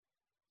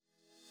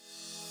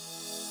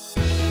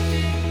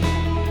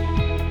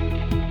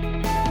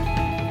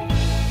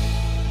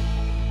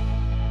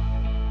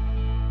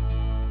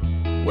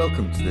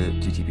Welcome to the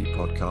DTB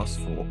podcast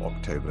for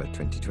October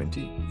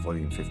 2020,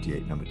 volume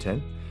 58, number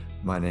 10.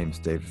 My name's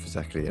David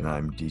Fazakli and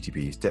I'm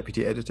DTB's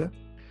deputy editor.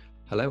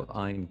 Hello,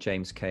 I'm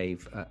James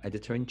Cave,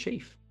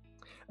 editor-in-chief.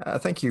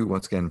 Thank you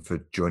once again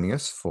for joining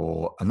us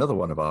for another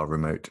one of our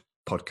remote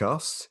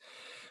podcasts,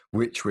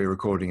 which we're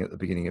recording at the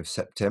beginning of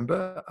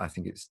September. I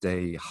think it's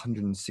day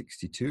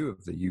 162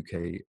 of the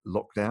UK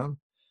lockdown.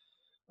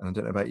 And I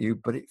don't know about you,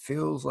 but it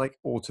feels like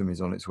autumn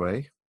is on its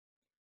way.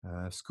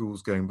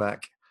 School's going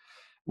back.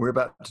 We're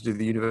about to do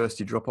the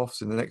university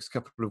drop-offs in the next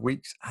couple of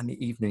weeks, and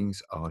the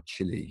evenings are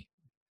chilly.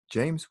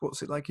 James,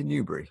 what's it like in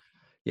Newbury?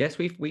 Yes,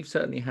 we've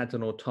certainly had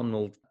an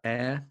autumnal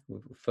air.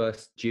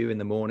 First dew in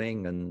the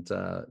morning, and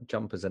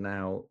jumpers are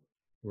now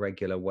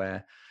regular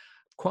wear.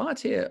 Quiet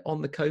here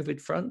on the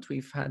COVID front.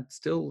 We've had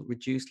still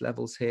reduced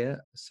levels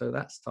here, so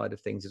that side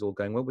of things is all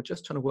going well. We're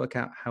just trying to work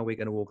out how we're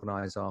going to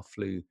organise our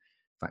flu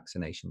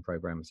vaccination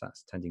programs.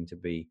 That's tending to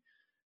be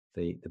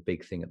the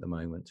big thing at the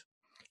moment.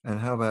 And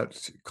how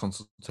about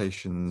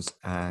consultations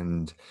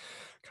and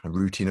kind of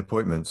routine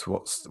appointments?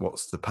 What's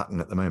the pattern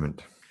at the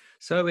moment?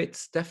 So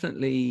it's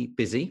definitely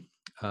busy,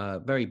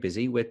 very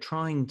busy. We're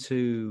trying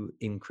to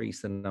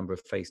increase the number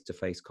of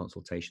face-to-face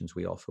consultations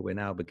we offer. We're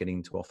now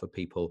beginning to offer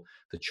people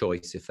the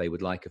choice if they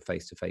would like a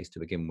face-to-face to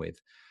begin with.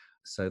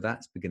 So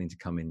that's beginning to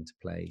come into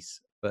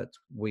place. But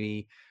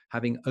we,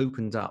 having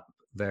opened up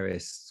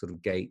various sort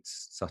of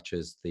gates, such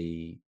as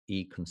the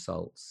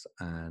e-consults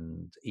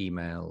and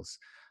emails,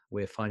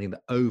 we're finding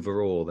that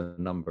overall the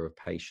number of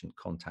patient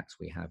contacts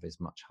we have is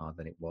much higher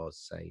than it was,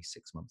 say,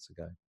 6 months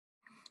ago.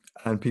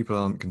 And people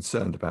aren't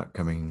concerned about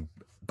coming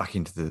back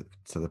into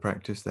the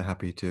practice. They're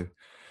happy to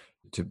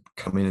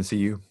come in and see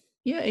you.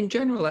 Yeah, in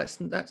general, that's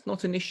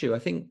not an issue. I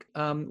think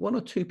one or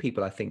two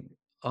people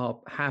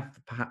have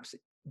perhaps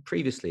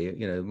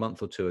previously, a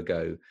month or two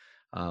ago,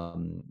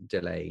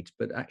 delayed,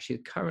 but actually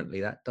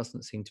currently that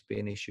doesn't seem to be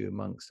an issue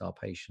amongst our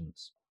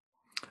patients.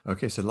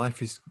 Okay, so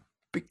life is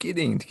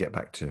beginning to get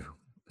back to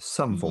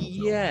some form of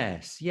normal.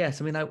 Yes.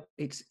 I mean,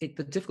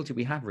 the difficulty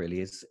we have really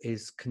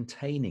is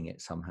containing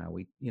it somehow.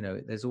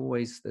 There's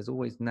always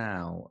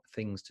now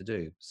things to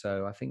do.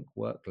 So I think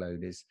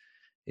workload is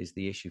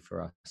the issue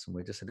for us, and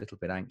we're just a little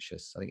bit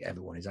anxious. I think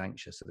everyone is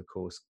anxious. And of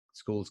course,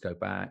 schools go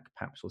back.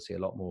 Perhaps we'll see a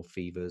lot more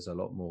fevers, a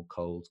lot more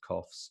colds,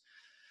 coughs,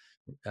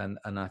 and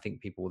I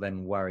think people will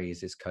then worry: is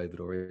this COVID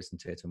or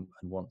isn't it? And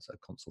want a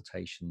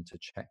consultation to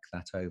check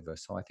that over.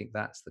 So I think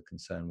that's the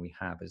concern we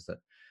have, is that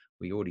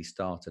we already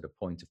start at a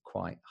point of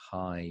quite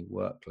high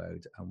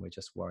workload, and we're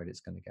just worried it's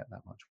going to get that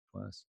much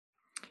worse.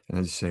 And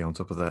as you say, on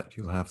top of that,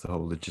 you'll have the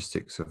whole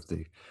logistics of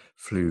the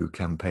flu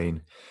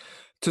campaign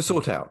to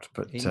sort out.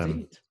 But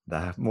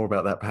more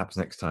about that perhaps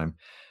next time.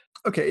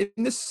 Okay,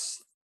 in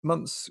this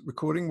month's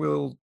recording,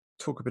 we'll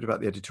talk a bit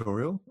about the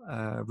editorial.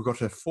 We've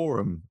got a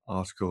forum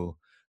article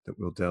that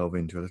we'll delve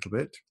into a little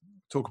bit,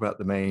 talk about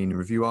the main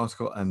review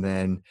article, and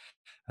then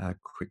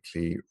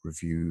quickly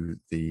review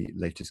the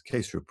latest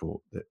case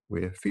report that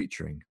we're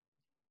featuring.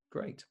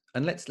 Great.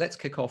 And let's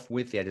kick off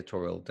with the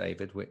editorial,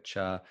 David, which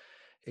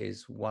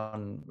is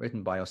one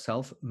written by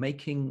yourself,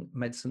 Making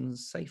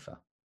Medicines Safer.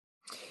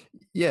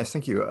 Yes,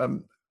 thank you.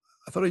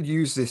 I thought I'd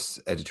use this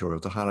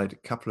editorial to highlight a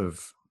couple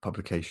of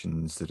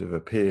publications that have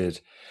appeared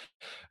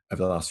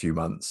over the last few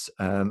months.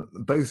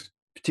 Both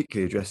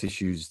particularly address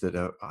issues that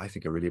I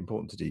think are really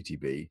important to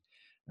DTB,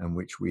 and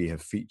which we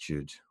have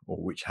featured, or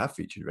which have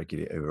featured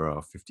regularly over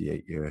our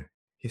 58-year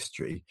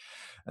history.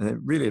 And they're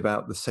really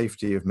about the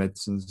safety of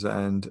medicines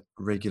and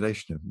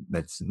regulation of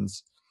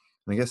medicines.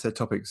 And I guess they're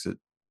topics that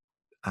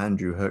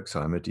Andrew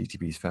Herxheimer,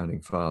 DTB's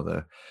founding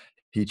father,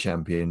 he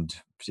championed,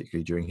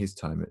 particularly during his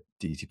time at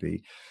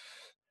DTB.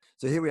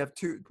 So here we have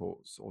two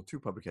reports, or two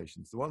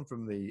publications. The one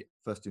from the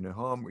First Do No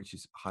Harm, which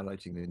is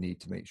highlighting the need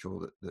to make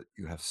sure that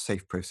you have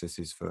safe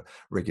processes for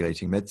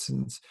regulating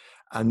medicines.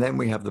 And then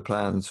we have the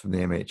plans from the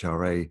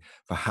MHRA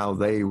for how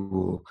they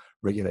will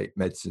regulate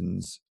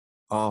medicines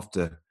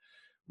after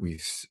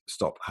we've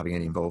stopped having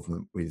any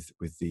involvement with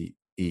the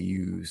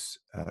EU's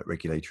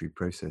regulatory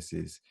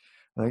processes.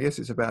 And I guess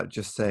it's about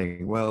just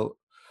saying, well,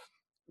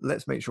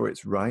 let's make sure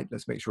it's right.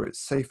 Let's make sure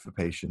it's safe for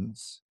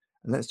patients.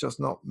 And let's just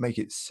not make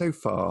it so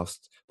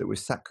fast that we're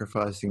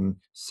sacrificing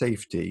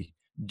safety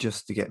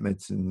just to get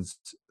medicines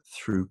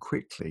through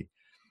quickly.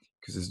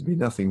 Because there's been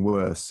nothing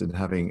worse than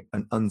having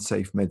an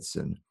unsafe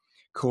medicine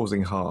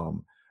causing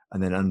harm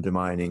and then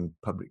undermining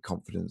public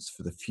confidence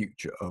for the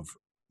future of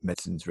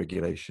medicines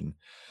regulation.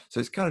 So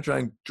it's kind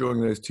of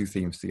drawing those two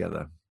themes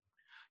together.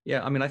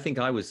 Yeah, I mean, I think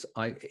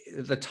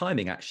the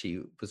timing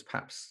actually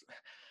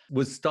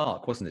was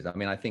stark, wasn't it? I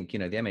mean, I think,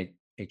 the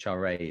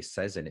MHRA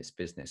says in its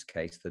business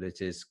case that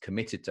it is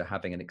committed to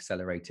having an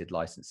accelerated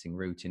licensing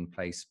route in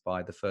place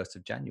by the 1st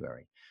of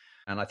January.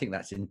 And I think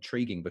that's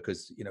intriguing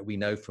because, we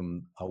know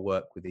from our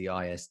work with the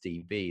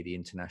ISDB, the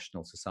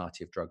International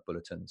Society of Drug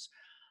Bulletins,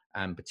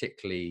 and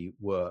particularly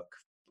work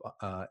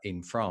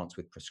in France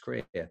with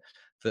Prescrire,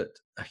 that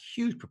a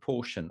huge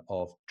proportion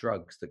of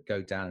drugs that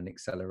go down an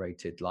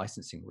accelerated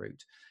licensing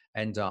route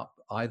end up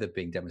either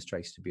being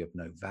demonstrated to be of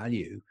no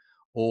value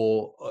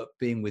or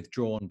being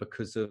withdrawn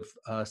because of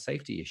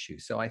safety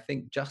issues. So I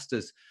think just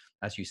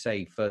as you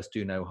say, First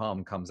Do No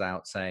Harm comes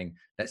out saying,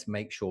 let's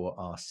make sure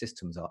our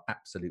systems are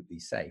absolutely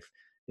safe.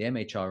 The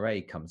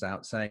MHRA comes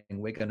out saying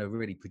we're going to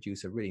really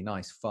produce a really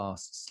nice,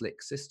 fast,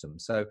 slick system.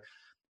 So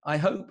I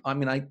hope, I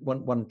mean,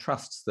 one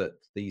trusts that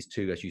these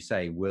two, as you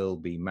say, will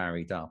be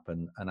married up,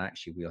 and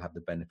actually we'll have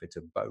the benefit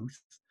of both.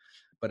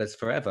 But as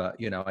forever,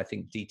 I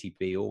think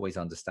DTB always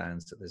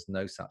understands that there's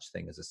no such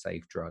thing as a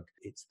safe drug.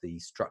 It's the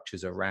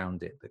structures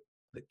around it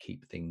that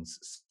keep things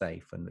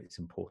safe, and it's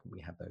important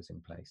we have those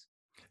in place.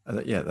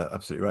 Yeah, that's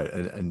absolutely right.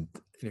 And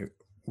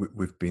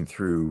we've been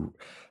through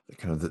the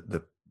kind of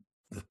the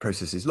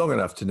processes long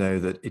enough to know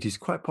that it is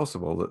quite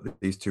possible that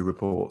these two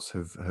reports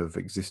have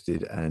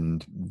existed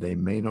and they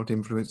may not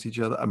influence each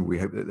other. I mean, we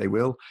hope that they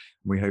will.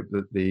 We hope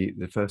that the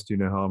First Do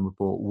No Harm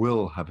report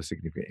will have a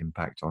significant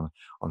impact on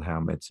how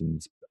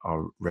medicines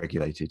are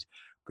regulated.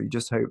 But you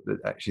just hope that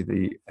actually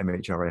the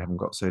MHRA haven't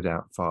got so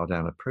far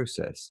down a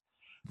process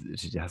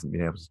that it hasn't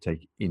been able to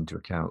take into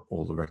account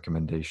all the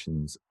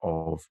recommendations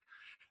of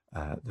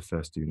the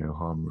First Do No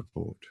Harm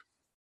report.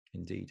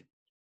 Indeed.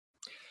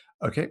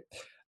 Okay.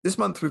 This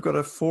month we've got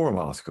a forum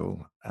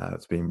article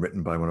that's been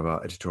written by one of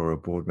our editorial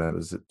board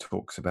members that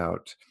talks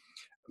about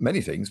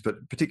many things, but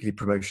particularly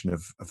promotion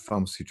of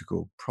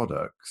pharmaceutical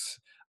products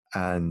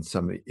and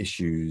some of the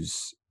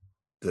issues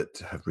that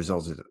have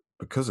resulted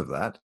because of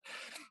that.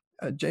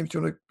 James, do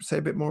you want to say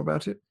a bit more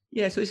about it?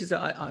 Yeah, so this is,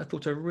 I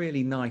thought, a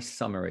really nice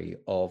summary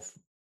of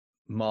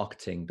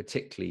marketing,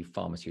 particularly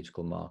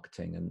pharmaceutical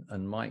marketing.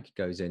 And Mike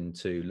goes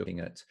into looking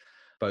at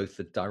both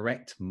the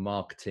direct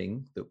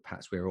marketing that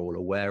perhaps we're all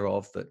aware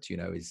of, that,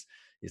 is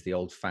the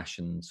old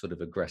fashioned sort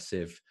of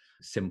aggressive,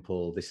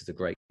 simple, this is a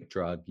great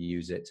drug,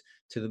 use it,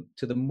 to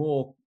the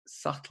more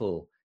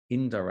subtle,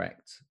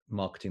 indirect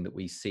marketing that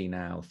we see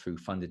now through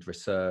funded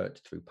research,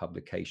 through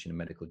publication in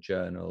medical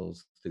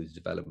journals, through the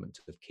development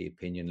of key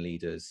opinion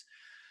leaders,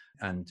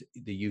 and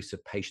the use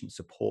of patient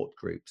support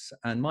groups.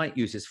 And Mike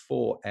uses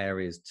 4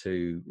 areas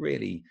to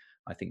really,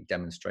 I think,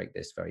 demonstrate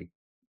this very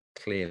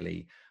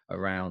clearly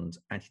around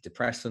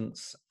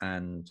antidepressants.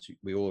 And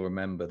we all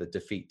remember the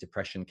Defeat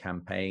Depression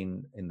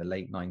campaign in the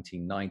late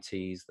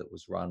 1990s that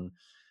was run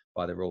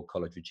by the Royal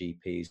College of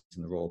GPs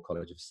and the Royal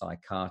College of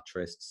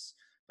Psychiatrists,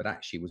 but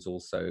actually was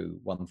also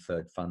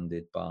 1/3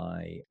 funded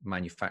by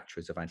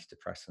manufacturers of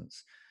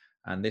antidepressants.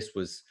 And this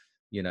was,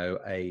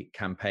 a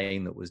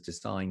campaign that was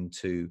designed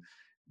to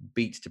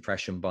beat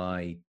depression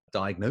by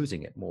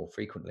diagnosing it more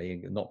frequently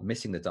and not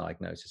missing the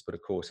diagnosis. But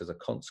of course, as a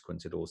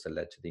consequence, it also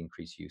led to the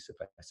increased use of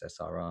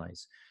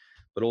SSRIs.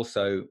 But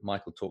also,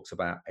 Michael talks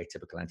about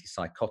atypical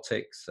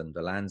antipsychotics and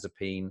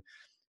olanzapine.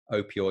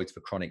 Opioids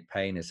for chronic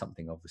pain is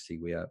something obviously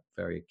we are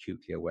very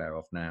acutely aware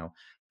of now.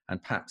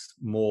 And perhaps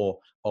more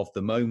of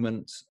the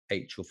moment,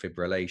 atrial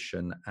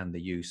fibrillation and the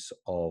use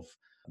of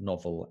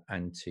novel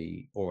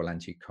oral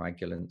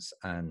anticoagulants,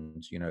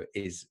 and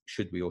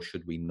should we or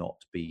should we not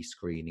be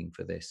screening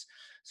for this?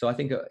 So I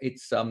think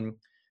it's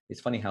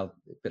funny how,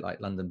 a bit like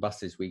London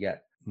buses, we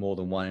get more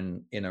than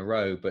one in a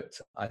row, but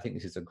I think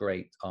this is a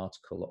great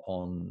article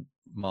on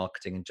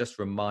marketing and just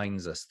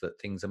reminds us that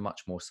things are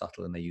much more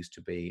subtle than they used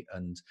to be,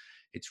 and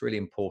it's really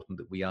important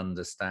that we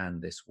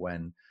understand this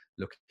when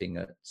looking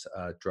at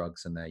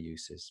drugs and their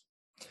uses.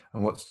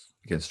 And what's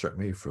again struck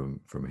me from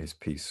his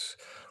piece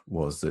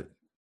was that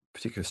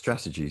particular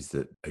strategies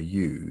that are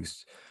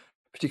used,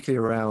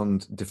 particularly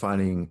around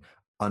defining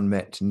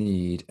unmet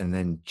need and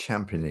then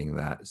championing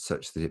that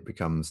such that it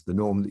becomes the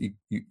norm that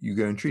you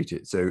go and treat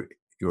it. So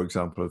your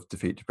example of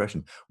Defeat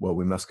Depression, well,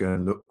 we must go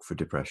and look for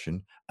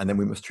depression and then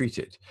we must treat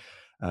it.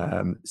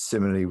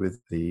 Similarly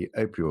with the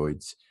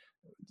opioids,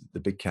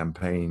 the big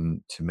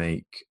campaign to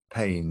make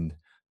pain,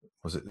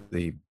 was it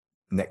the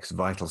next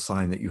vital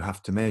sign that you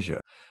have to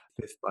measure?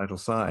 Fifth vital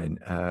sign,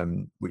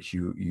 which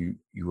you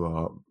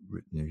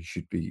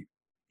should be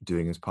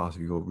doing as part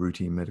of your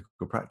routine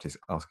medical practice,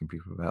 asking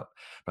people about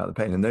the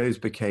pain. And those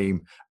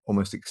became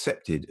almost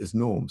accepted as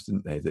norms,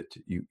 didn't they? That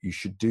you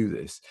should do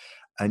this.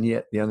 And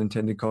yet the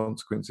unintended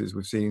consequences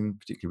we've seen,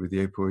 particularly with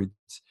the opioids,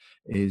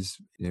 is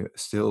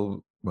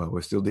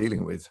we're still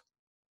dealing with.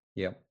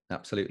 Yeah,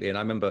 absolutely. And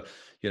I remember,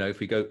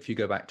 if you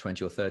go back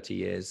 20 or 30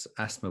 years,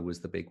 asthma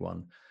was the big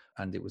one.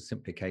 And it was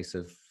simply a case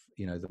of,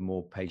 the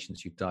more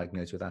patients you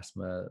diagnose with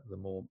asthma, the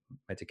more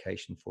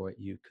medication for it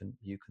you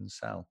can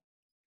sell.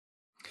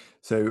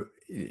 So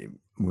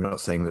we're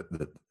not saying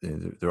that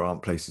there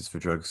aren't places for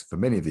drugs for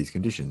many of these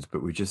conditions,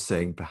 but we're just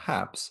saying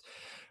perhaps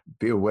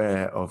be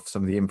aware of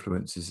some of the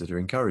influences that are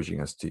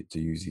encouraging us to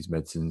use these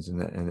medicines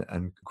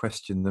and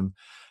question them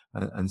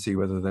and see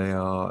whether they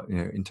are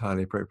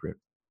entirely appropriate.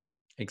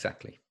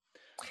 Exactly.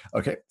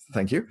 Okay,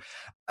 thank you.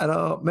 And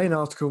our main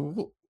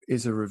article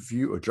is a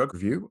review, a drug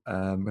review. We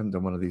haven't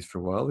done one of these for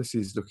a while. This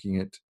is looking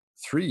at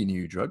 3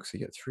 new drugs. So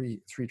you get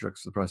three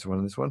drugs for the price of one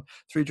in this one.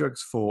 3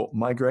 drugs for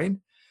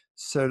migraine.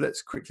 So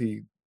let's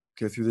quickly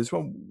go through this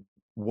one.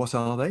 What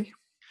are they?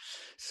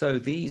 So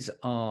these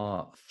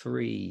are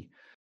 3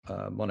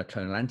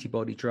 monoclonal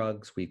antibody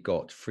drugs. We've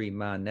got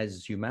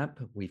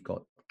fremanezumab, we've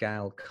got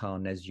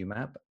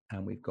galcanezumab,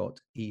 and we've got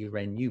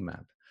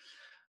erenumab.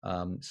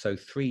 So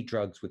 3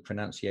 drugs with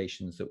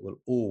pronunciations that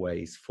will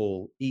always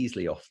fall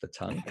easily off the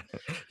tongue.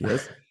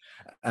 Yes.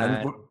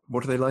 And And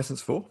what are they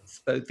licensed for?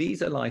 so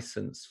these are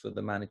licensed for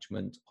the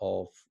management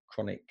of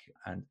chronic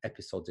and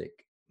episodic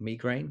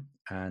migraine,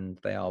 and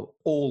they are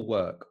all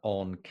work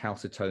on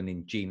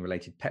calcitonin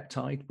gene-related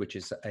peptide, which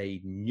is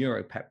a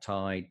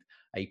neuropeptide,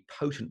 a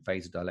potent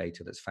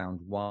vasodilator that's found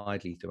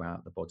widely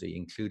throughout the body,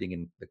 including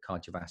in the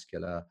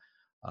cardiovascular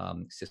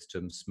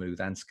system, smooth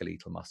and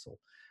skeletal muscle.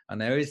 And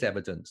there is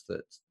evidence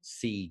that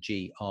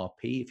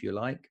CGRP, if you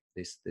like,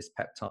 this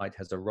peptide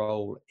has a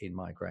role in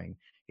migraine.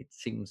 It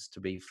seems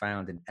to be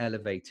found in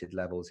elevated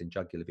levels in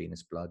jugular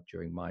venous blood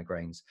during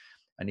migraines.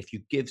 And if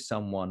you give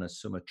someone a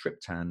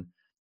sumatriptan,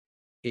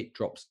 it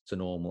drops to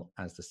normal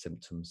as the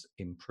symptoms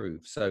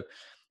improve. So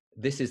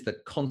this is the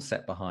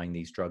concept behind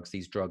these drugs.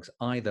 These drugs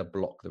either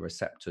block the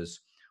receptors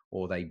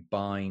or they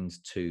bind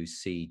to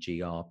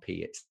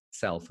CGRP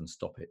itself and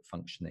stop it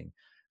functioning.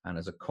 And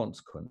as a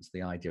consequence,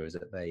 the idea is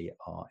that they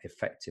are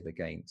effective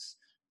against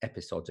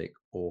episodic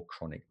or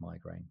chronic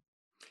migraine.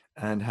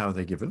 And how are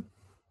they given?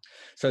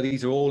 So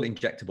these are all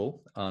injectable,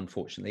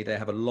 unfortunately. They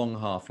have a long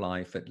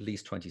half-life, at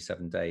least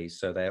 27 days.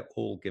 So they're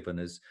all given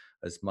as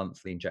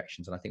monthly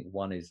injections. And I think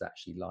one is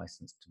actually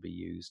licensed to be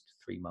used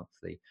 3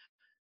 monthly.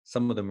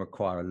 Some of them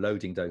require a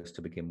loading dose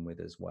to begin with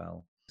as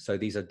well. So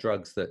these are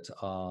drugs that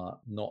are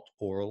not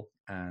oral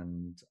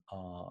and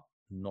are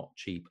not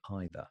cheap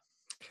either.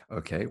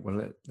 Okay,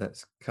 well,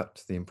 let's cut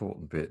to the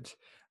important bit.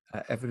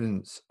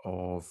 Evidence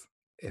of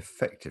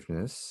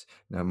effectiveness.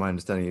 Now, my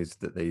understanding is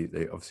that they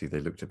obviously they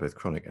looked at both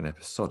chronic and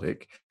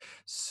episodic.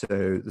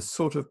 So the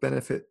sort of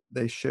benefit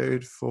they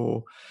showed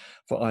for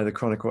either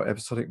chronic or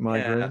episodic Yeah,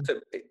 migraine. so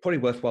it's probably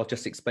worthwhile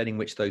just explaining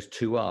which those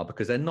two are,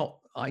 because they're not,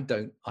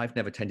 I've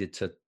never tended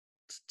to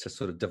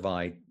sort of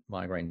divide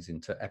migraines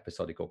into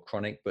episodic or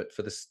chronic, but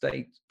for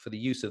the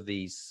use of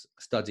these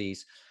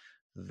studies,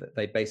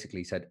 they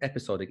basically said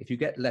episodic, if you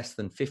get less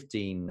than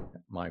 15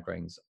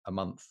 migraines a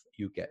month,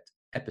 you get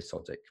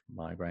episodic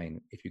migraine.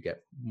 If you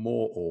get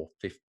more or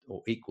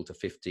equal to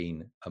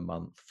 15 a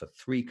month for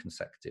 3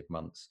 consecutive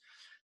months,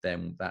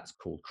 then that's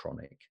called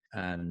chronic.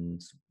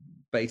 And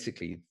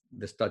basically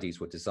the studies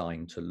were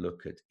designed to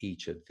look at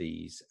each of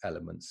these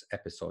elements,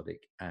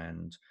 episodic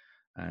and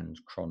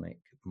chronic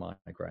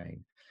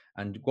migraine.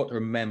 And what to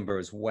remember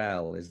as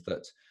well is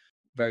that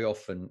very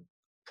often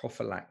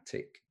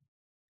prophylactic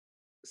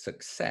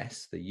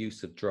success, the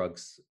use of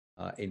drugs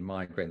in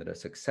migraine that are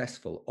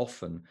successful,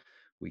 often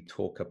we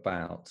talk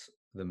about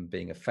them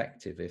being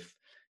effective if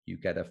you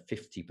get a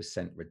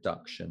 50%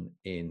 reduction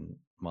in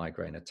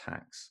migraine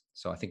attacks.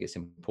 So I think it's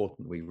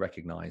important we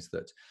recognize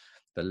that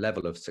the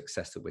level of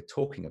success that we're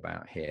talking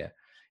about here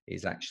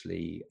is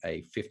actually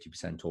a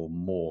 50% or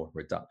more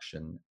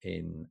reduction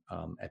in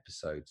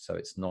episodes. So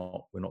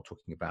we're not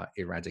talking about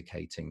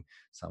eradicating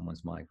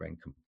someone's migraine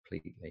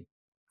completely.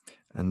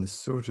 And the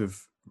sort of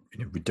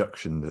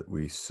reduction that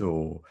we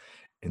saw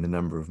in the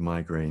number of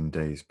migraine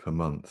days per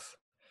month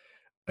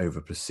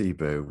over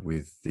placebo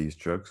with these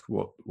drugs,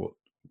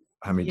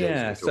 how many days are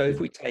Yeah, we so if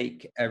talking? we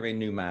take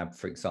erenumab,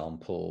 for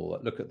example,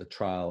 look at the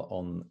trial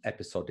on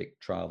episodic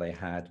trial they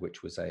had,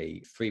 which was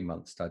a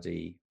 3-month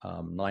study,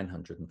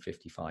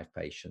 955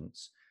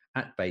 patients.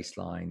 At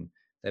baseline,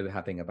 they were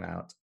having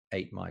about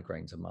 8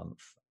 migraines a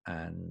month,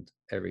 and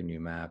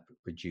erenumab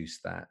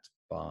reduced that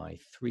by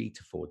 3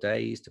 to 4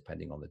 days,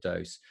 depending on the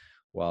dose,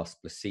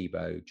 whilst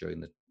placebo during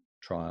the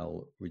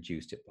trial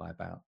reduced it by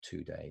about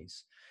 2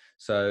 days.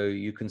 So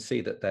you can see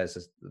that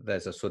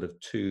there's a sort of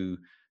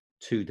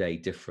two-day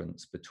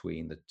difference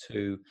between the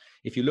two.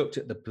 If you looked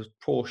at the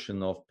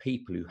proportion of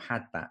people who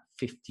had that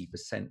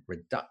 50%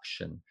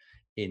 reduction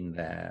in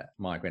their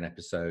migraine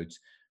episodes,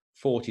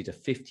 40 to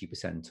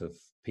 50% of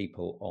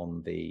people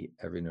on the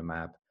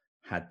erenumab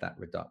had that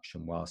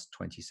reduction, whilst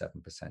 27%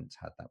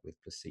 had that with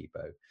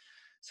placebo.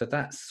 So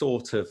that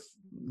sort of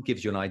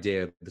gives you an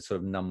idea of the sort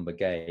of number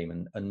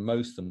game. And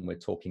most of them we're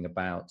talking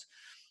about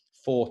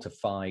 4 to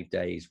 5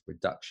 days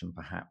reduction,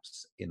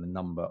 perhaps, in the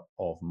number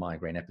of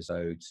migraine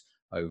episodes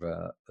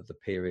over the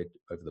period,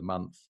 over the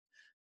month,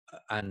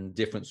 and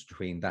difference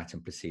between that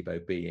and placebo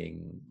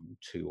being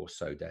 2 or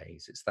so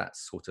days. It's that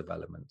sort of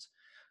element,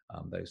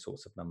 those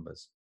sorts of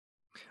numbers.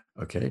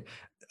 Okay,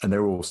 and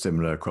they're all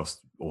similar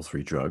across all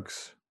 3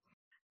 drugs.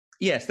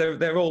 Yes,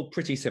 they're all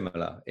pretty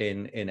similar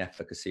in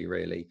efficacy,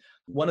 really.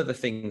 One of the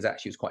things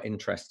actually was quite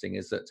interesting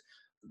is that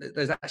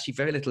there's actually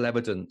very little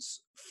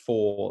evidence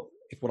for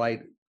what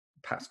I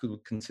perhaps could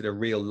consider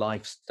real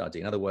life study.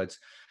 In other words,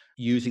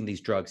 using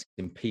these drugs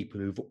in people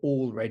who've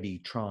already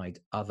tried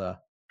other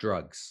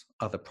drugs,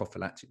 other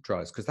prophylactic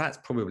drugs, because that's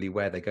probably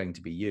where they're going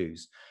to be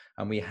used.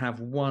 And we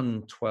have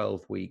one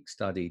 12-week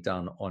study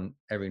done on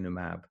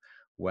erenumab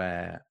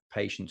where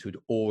patients who'd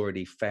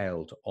already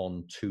failed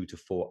on 2 to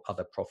 4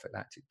 other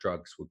prophylactic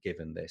drugs were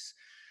given this.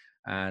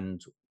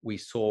 And we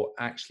saw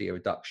actually a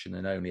reduction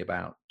in only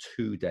about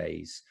 2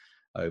 days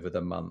over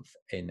the month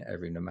in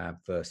erenumab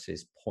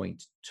versus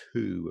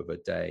 0.2 of a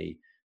day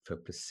for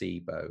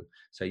placebo.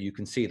 So you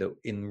can see that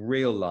in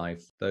real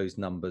life, those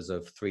numbers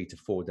of 3 to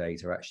 4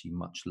 days are actually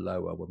much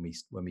lower when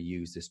we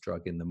use this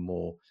drug in the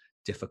more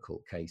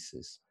difficult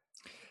cases.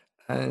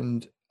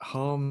 And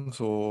harms,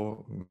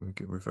 or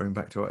referring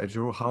back to our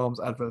editorial, harms,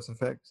 adverse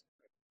effects?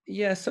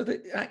 Yeah, so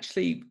that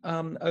actually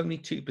only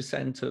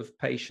 2% of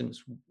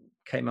patients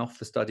came off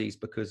the studies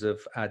because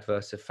of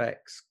adverse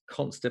effects,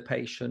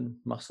 constipation,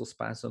 muscle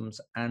spasms,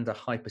 and a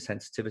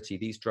hypersensitivity.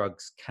 These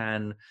drugs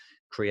can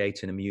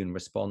create an immune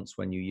response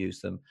when you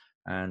use them.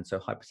 And so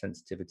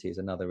hypersensitivity is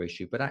another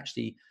issue. But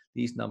actually,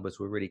 these numbers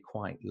were really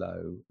quite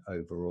low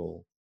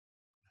overall.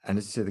 And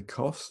as you say, the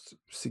cost,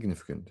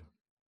 significant.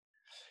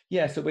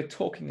 Yeah, so we're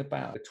talking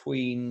about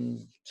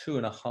between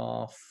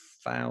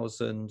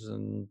 2,500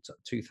 and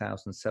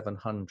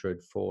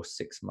 2,700 for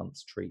 6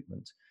 months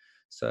treatment.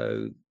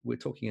 So we're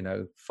talking,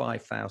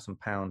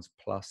 £5,000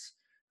 plus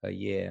a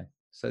year.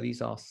 So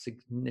these are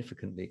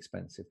significantly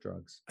expensive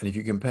drugs. And if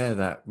you compare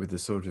that with the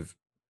sort of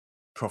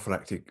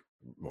prophylactic,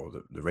 or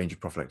the range of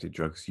prophylactic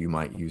drugs you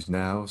might use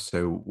now,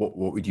 so what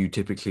would you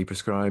typically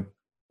prescribe?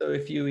 So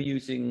if you were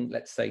using,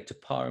 let's say,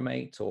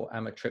 topiramate or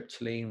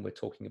amitriptyline, we're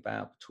talking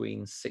about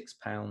between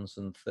 £6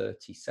 and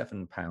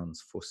 £37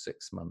 for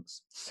 6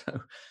 months.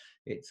 So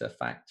it's a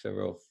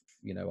factor of,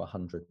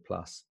 100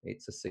 plus.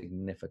 It's a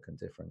significant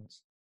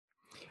difference.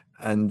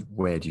 And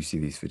where do you see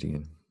these fitting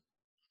in?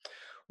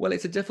 Well,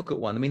 it's a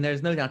difficult one. I mean,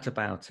 there's no doubt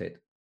about it.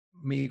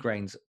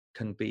 Migraines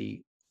can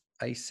be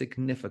a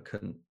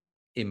significant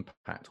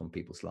impact on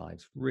people's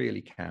lives,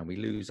 really can. We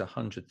lose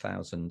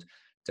 100,000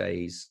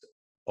 days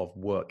of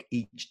work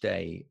each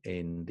day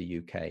in the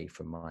UK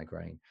from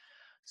migraine.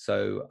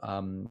 So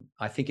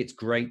I think it's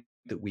great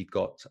that we've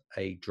got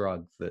a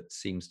drug that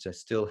seems to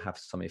still have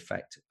some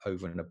effect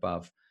over and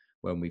above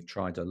when we've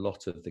tried a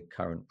lot of the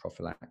current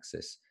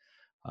prophylaxis.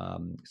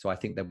 So I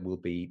think there will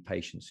be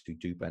patients who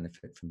do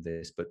benefit from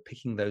this, but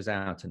picking those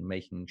out and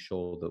making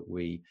sure that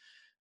we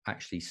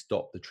actually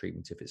stop the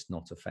treatment if it's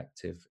not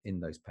effective in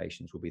those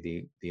patients will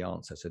be the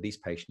answer. So these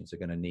patients are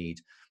going to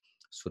need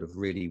sort of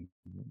really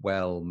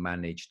well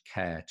managed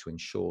care to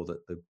ensure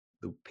that the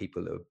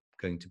people that are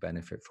going to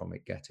benefit from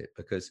it get it,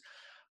 because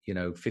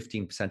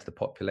 15% of the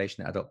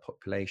population, adult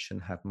population,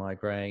 have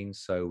migraines.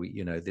 So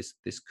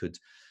this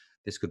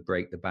could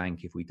break the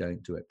bank if we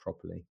don't do it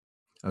properly.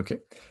 Okay,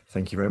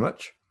 thank you very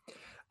much.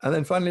 And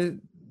then finally,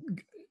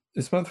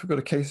 this month we've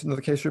got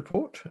another case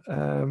report.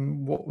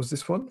 What was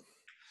this one?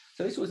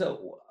 So this was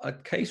a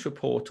case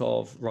report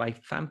of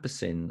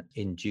rifampicin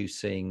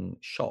inducing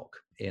shock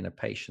in a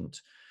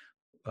patient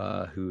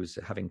who's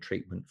having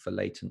treatment for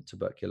latent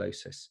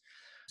tuberculosis.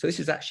 So this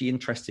is actually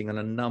interesting on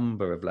a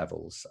number of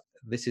levels.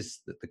 The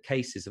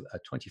case is a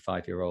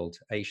 25-year-old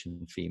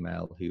Asian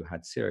female who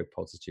had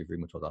seropositive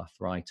rheumatoid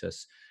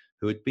arthritis,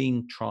 who had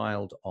been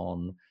trialed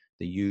on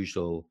the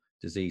usual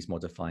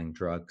disease-modifying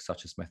drugs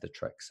such as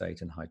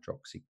methotrexate and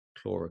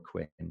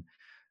hydroxychloroquine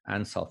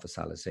and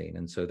sulfasalazine,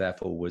 and so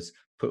therefore was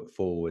put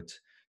forward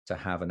to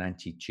have an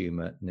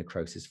anti-tumor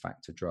necrosis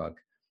factor drug,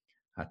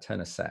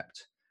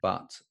 etanercept.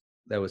 But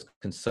there was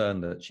concern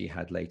that she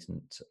had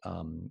latent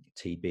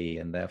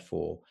TB, and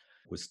therefore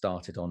was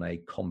started on a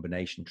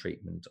combination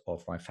treatment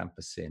of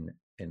rifampicin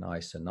and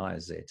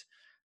isoniazid,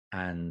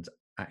 and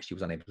actually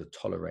was unable to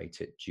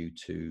tolerate it due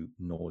to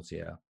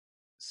nausea,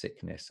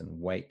 sickness, and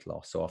weight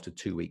loss. So after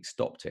 2 weeks,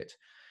 stopped it.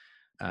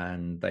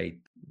 And they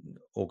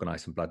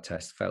organized some blood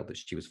tests, felt that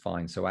she was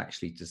fine. So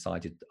actually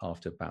decided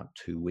after about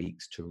 2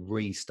 weeks to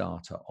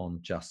restart her on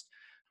just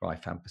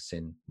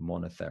rifampicin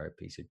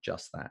monotherapy, so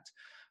just that.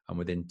 And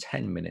within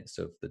 10 minutes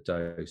of the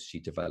dose, she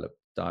developed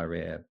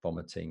diarrhea,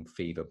 vomiting,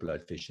 fever,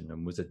 blurred vision,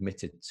 and was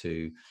admitted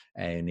to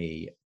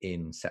A&E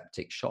in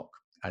septic shock,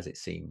 as it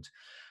seemed.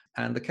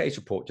 And the case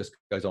report just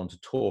goes on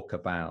to talk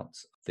about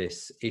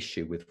this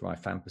issue with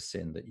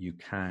rifampicin, that you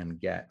can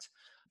get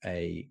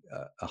a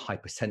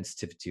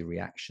hypersensitivity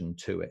reaction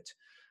to it,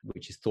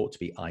 which is thought to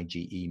be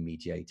IgE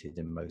mediated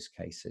in most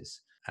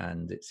cases.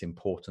 And it's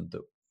important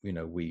that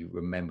we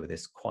remember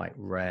this quite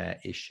rare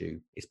issue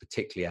is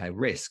particularly a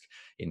risk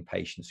in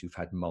patients who've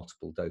had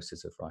multiple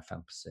doses of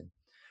rifampicin.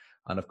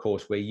 And of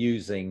course, we're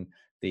using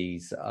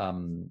these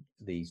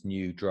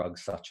new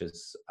drugs such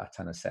as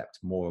etanercept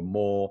more and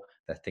more.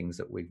 They're things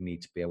that we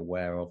need to be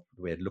aware of.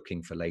 We're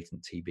looking for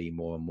latent TB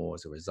more and more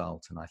as a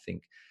result. And I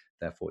think,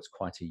 therefore, it's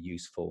quite a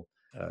useful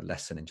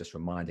lesson in just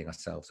reminding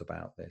ourselves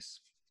about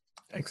this.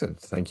 Excellent.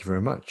 Thank you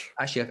very much.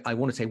 Actually, I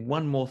want to say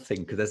one more thing,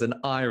 because there's an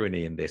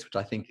irony in this, which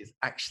I think is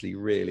actually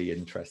really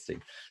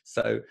interesting.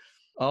 So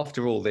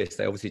after all this,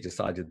 they obviously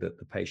decided that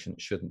the patient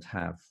shouldn't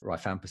have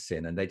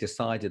rifampicin, and they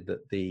decided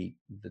that the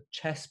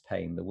chest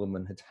pain the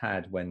woman had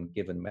had when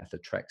given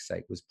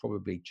methotrexate was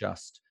probably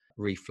just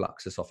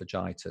reflux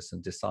esophagitis,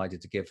 and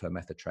decided to give her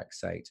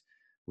methotrexate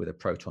with a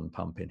proton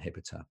pump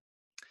inhibitor.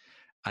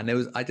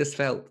 And I just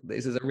felt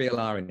this is a real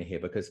irony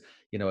here, because,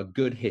 a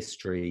good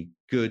history,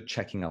 good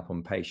checking up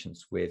on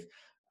patients with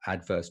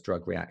adverse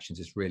drug reactions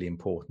is really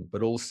important,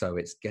 but also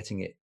it's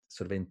getting it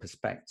sort of in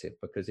perspective,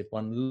 because if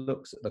one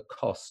looks at the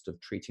cost of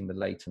treating the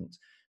latent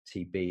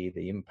TB,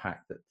 the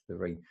impact that the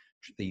very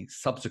the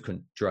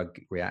subsequent drug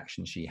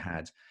reaction she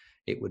had,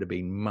 it would have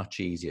been much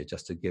easier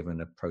just to give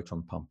a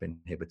proton pump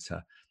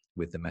inhibitor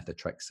with the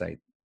methotrexate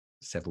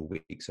several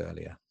weeks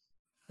earlier.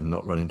 And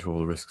not run into all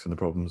the risks and the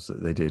problems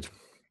that they did.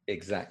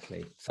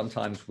 Exactly.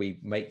 Sometimes we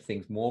make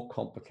things more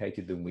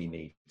complicated than we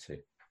need to.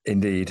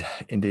 Indeed,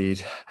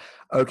 indeed.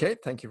 Okay,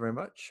 thank you very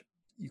much.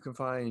 You can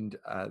find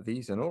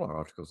these and all our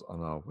articles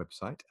on our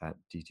website at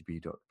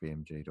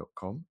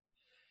dtb.bmj.com.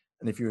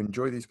 And if you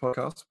enjoy these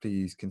podcasts,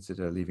 please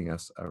consider leaving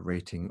us a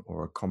rating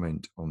or a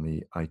comment on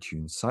the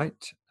iTunes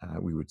site.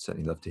 We would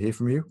certainly love to hear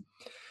from you.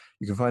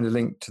 You can find a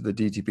link to the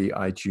DTB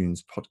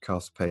iTunes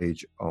podcast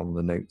page on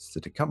the notes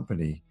that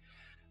accompany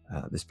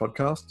this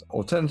podcast.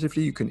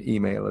 Alternatively, you can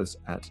email us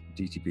at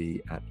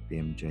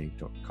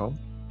dtb@bmj.com.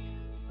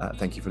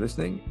 Thank you for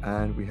listening,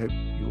 and we hope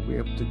you'll be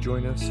able to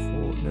join us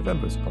for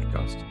November's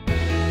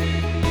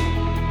podcast.